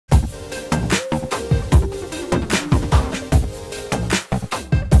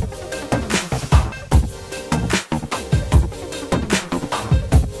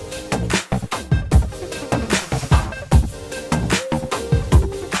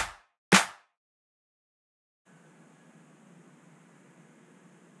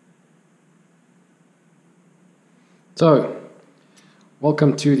So,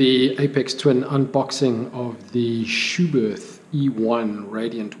 welcome to the Apex Twin unboxing of the Schuberth E1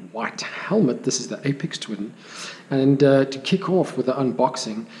 Radiant White helmet. This is the Apex Twin. And to kick off with the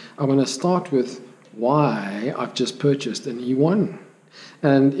unboxing, I'm going to start with why I've just purchased an E1.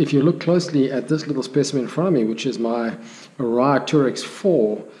 And if you look closely at this little specimen in front of me, which is my ARAI Tourex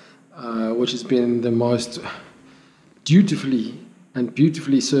 4, which has been the most dutifully and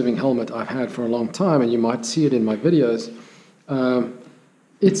beautifully serving helmet I've had for a long time, and you might see it in my videos,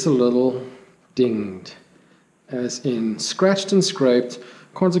 it's a little dinged, as in scratched and scraped,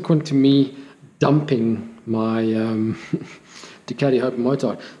 consequent to me dumping my Ducati Hope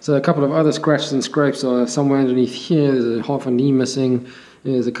Motard. So a couple of other scratches and scrapes are somewhere underneath here. There's a half a knee missing.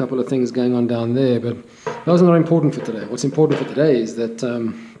 There's a couple of things going on down there, but those are not important for today. What's important for today is that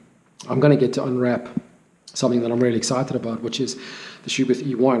I'm going to get to unwrap something that I'm really excited about, which is the Schuberth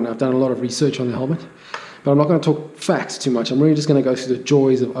E1. I've done a lot of research on the helmet, but I'm not going to talk facts too much. I'm really just going to go through the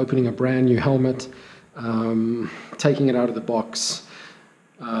joys of opening a brand new helmet, taking it out of the box,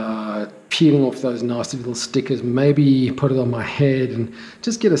 peeling off those nasty little stickers, maybe put it on my head and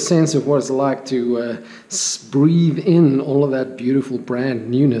just get a sense of what it's like to breathe in all of that beautiful brand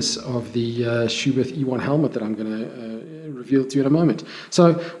newness of the Schuberth E1 helmet that I'm going to reveal to you in a moment.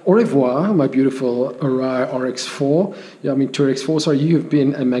 So, au revoir, my beautiful ARAI RX4. Yeah, I mean Tourex 4. Sorry, you have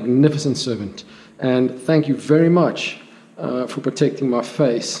been a magnificent servant, and thank you very much for protecting my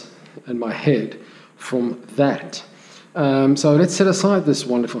face and my head from that. So let's set aside this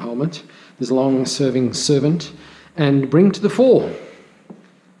wonderful helmet, this long-serving servant, and bring to the fore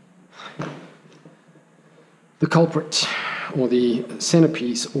the culprit, or the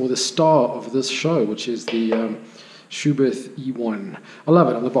centerpiece, or the star of this show, which is the Schuberth E1. I love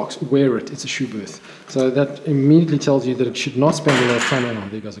it on the box. Wear it. It's a Schuberth. So that immediately tells you that it should not spend a lot of time. Oh,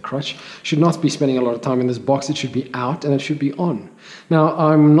 there goes a crutch. Should not be spending a lot of time in this box. It should be out and it should be on. Now,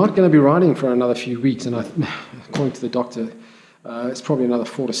 I'm not going to be riding for another few weeks, and according to the doctor, it's probably another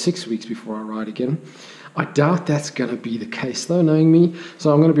 4 to 6 weeks before I ride again. I doubt that's going to be the case, though, knowing me.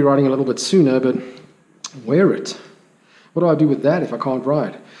 So I'm going to be riding a little bit sooner, but wear it. What do I do with that if I can't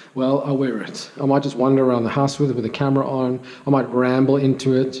ride? Well, I wear it. I might just wander around the house with it with the camera on. I might ramble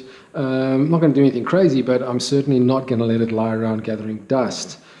into it. I'm not going to do anything crazy, but I'm certainly not going to let it lie around gathering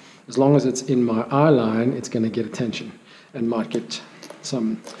dust. As long as it's in my eye line, it's going to get attention and might get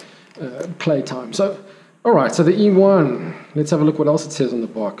some playtime. So, all right, so the E1. Let's have a look what else it says on the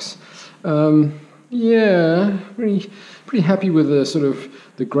box. Yeah, pretty happy with the sort of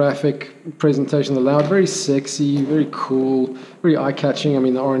the graphic presentation allowed. Very sexy, very cool, very eye-catching. I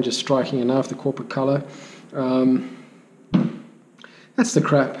mean, the orange is striking enough, the corporate color. That's the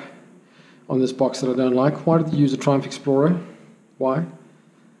crap on this box that I don't like. Why did you use a Triumph Explorer? Why?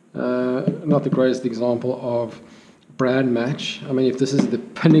 Not the greatest example of brand match. I mean, if this is the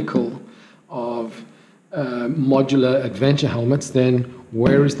pinnacle of modular adventure helmets, then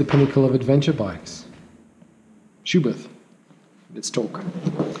where is the pinnacle of adventure bikes? Schuberth. Let's talk.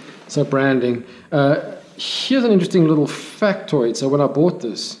 So branding. Here's an interesting little factoid. So when I bought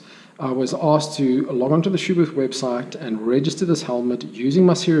this, I was asked to log onto the Schuberth website and register this helmet using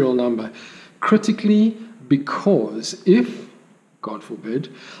my serial number, critically because if, God forbid,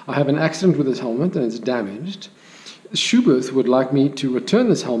 I have an accident with this helmet and it's damaged, Schuberth would like me to return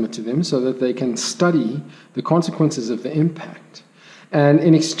this helmet to them so that they can study the consequences of the impact. And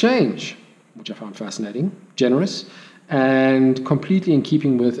in exchange, which I found fascinating, generous, and completely in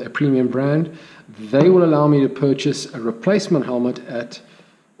keeping with a premium brand, they will allow me to purchase a replacement helmet at,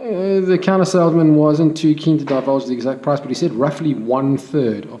 the counter salesman wasn't too keen to divulge the exact price, but he said roughly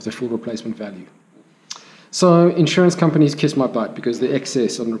 1/3 of the full replacement value. So insurance companies kiss my butt because the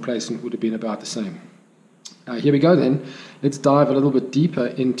excess on replacement would have been about the same. Here we go then. Let's dive a little bit deeper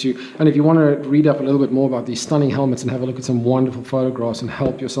into, and if you want to read up a little bit more about these stunning helmets and have a look at some wonderful photographs and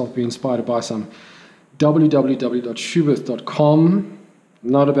help yourself be inspired by some, www.schuberth.com.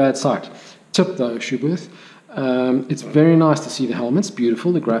 Not a bad site. Tip though, Schuberth. It's very nice to see the helmets,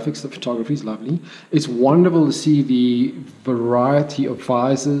 beautiful. The graphics, the photography is lovely. It's wonderful to see the variety of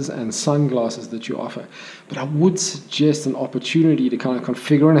visors and sunglasses that you offer. But I would suggest an opportunity to kind of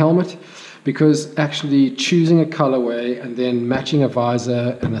configure a helmet, because actually choosing a colorway and then matching a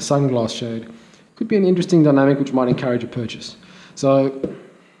visor and a sunglass shade could be an interesting dynamic which might encourage a purchase. So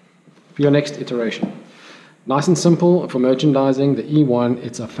for your next iteration. Nice and simple for merchandising, the E1,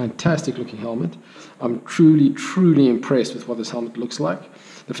 it's a fantastic looking helmet. I'm truly, truly impressed with what this helmet looks like.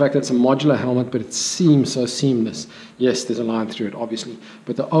 The fact that it's a modular helmet, but it seems so seamless. Yes, there's a line through it, obviously,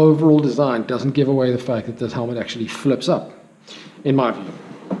 but the overall design doesn't give away the fact that this helmet actually flips up, in my view.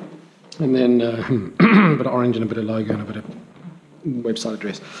 And then a bit of orange and a bit of logo and a bit of website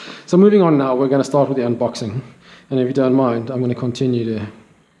address. So moving on now, we're going to start with the unboxing. And if you don't mind, I'm going to continue to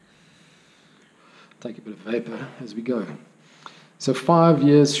take a bit of vapor as we go. So 5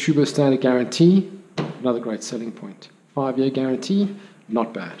 years Schuberth standard guarantee, another great selling point. 5-year guarantee,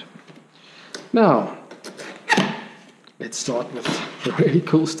 not bad. Now, let's start with the really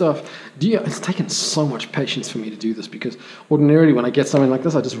cool stuff. It's taken so much patience for me to do this because ordinarily when I get something like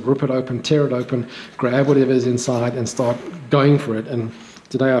this, I just rip it open, tear it open, grab whatever is inside and start going for it. And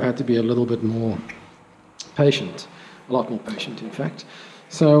today I've had to be a little bit more patient, a lot more patient in fact.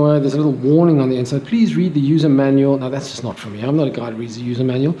 So there's a little warning on the inside. Please read the user manual. Now that's just not for me. I'm not a guy who reads the user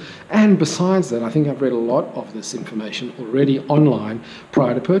manual. And besides that, I think I've read a lot of this information already online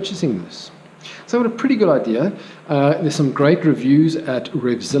prior to purchasing this. So I've got a pretty good idea. There's some great reviews at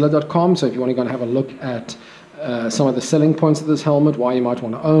revzilla.com. So if you want to go and have a look at some of the selling points of this helmet, why you might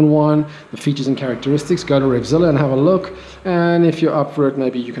want to own one, the features and characteristics, go to Revzilla and have a look. And if you're up for it,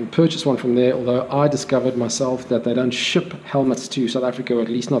 maybe you can purchase one from there, although I discovered myself that they don't ship helmets to South Africa, or at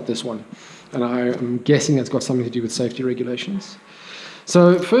least not this one. And I'm guessing it's got something to do with safety regulations.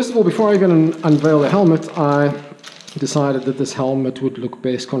 So first of all, before I even unveil the helmet, I decided that this helmet would look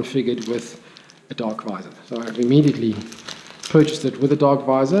best configured with a dark visor. So I've immediately purchased it with a dark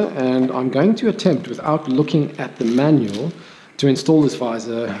visor, and I'm going to attempt, without looking at the manual, to install this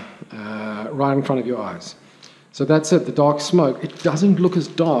visor right in front of your eyes. So that's it, the dark smoke. It doesn't look as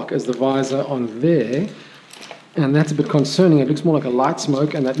dark as the visor on there, and that's a bit concerning. It looks more like a light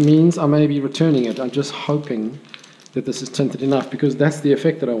smoke, and that means I may be returning it. I'm just hoping that this is tinted enough, because that's the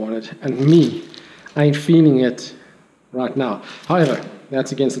effect that I wanted, and me, I ain't feeling it right now. However,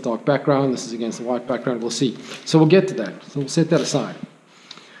 that's against the dark background, this is against the white background, we'll see. So we'll get to that, so we'll set that aside.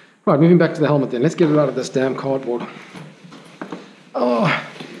 Right, moving back to the helmet then, let's get it out of this damn cardboard. Oh,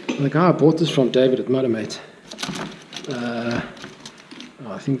 the guy I bought this from, David at Motormate.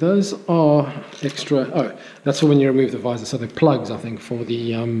 I think those are extra, that's for when you remove the visor, so they're plugs, I think, for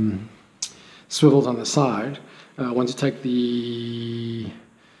the swivels on the side. Once you take the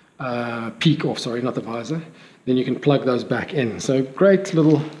peak off, sorry, not the visor, then you can plug those back in. So great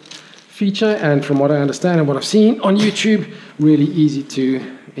little feature, and from what I understand and what I've seen on YouTube, really easy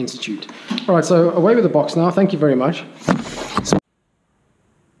to institute. All right, so away with the box now. Thank you very much.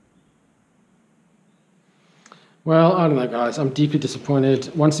 Well, I don't know, guys. I'm deeply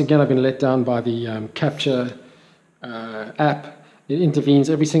disappointed. Once again, I've been let down by the Capture app. It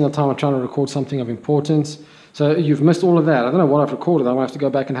intervenes every single time I'm trying to record something of importance. So you've missed all of that. I don't know what I've recorded. I'm going to have to go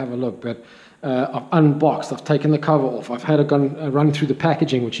back and have a look. But I've unboxed, I've taken the cover off, I've had a run through the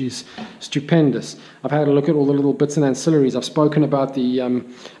packaging, which is stupendous. I've had a look at all the little bits and ancillaries. I've spoken about the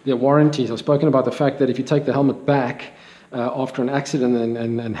warranties. I've spoken about the fact that if you take the helmet back after an accident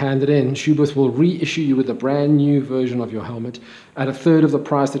and hand it in, Schuberth will reissue you with a brand new version of your helmet at 1/3 of the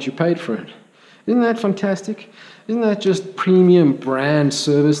price that you paid for it. Isn't that fantastic? Isn't that just premium brand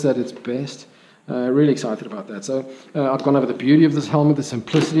service at its best? Really excited about that. So I've gone over the beauty of this helmet, the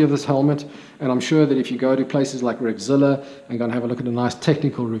simplicity of this helmet, and I'm sure that if you go to places like Revzilla and go and have a look at a nice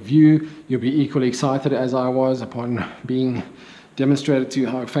technical review, you'll be equally excited as I was upon being demonstrated to you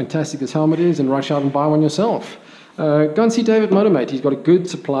how fantastic this helmet is, and rush out and buy one yourself. Go and see David Motormate. He's got a good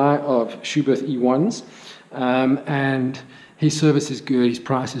supply of Schuberth E1s, and his service is good, his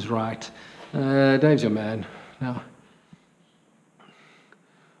price is right. Dave's your man. Now,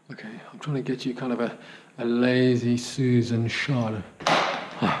 okay, I'm trying to get you kind of a lazy Susan shot.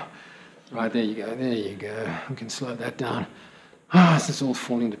 Right, there you go, there you go. We can slow that down. This is all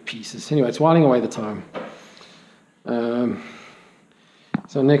falling to pieces. Anyway, it's whiling away the time.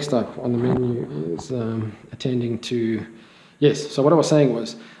 So next up on the menu is attending to... Yes, so what I was saying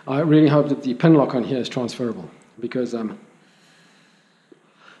was, I really hope that the pin lock on here is transferable, because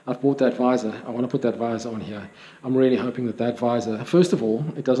I've bought that visor. I want to put that visor on here. I'm really hoping that that visor, first of all,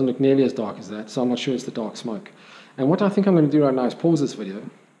 it doesn't look nearly as dark as that, so I'm not sure it's the dark smoke. And what I think I'm going to do right now is pause this video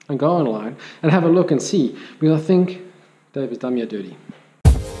and go online and have a look and see, because I think Dave has done me a dirty.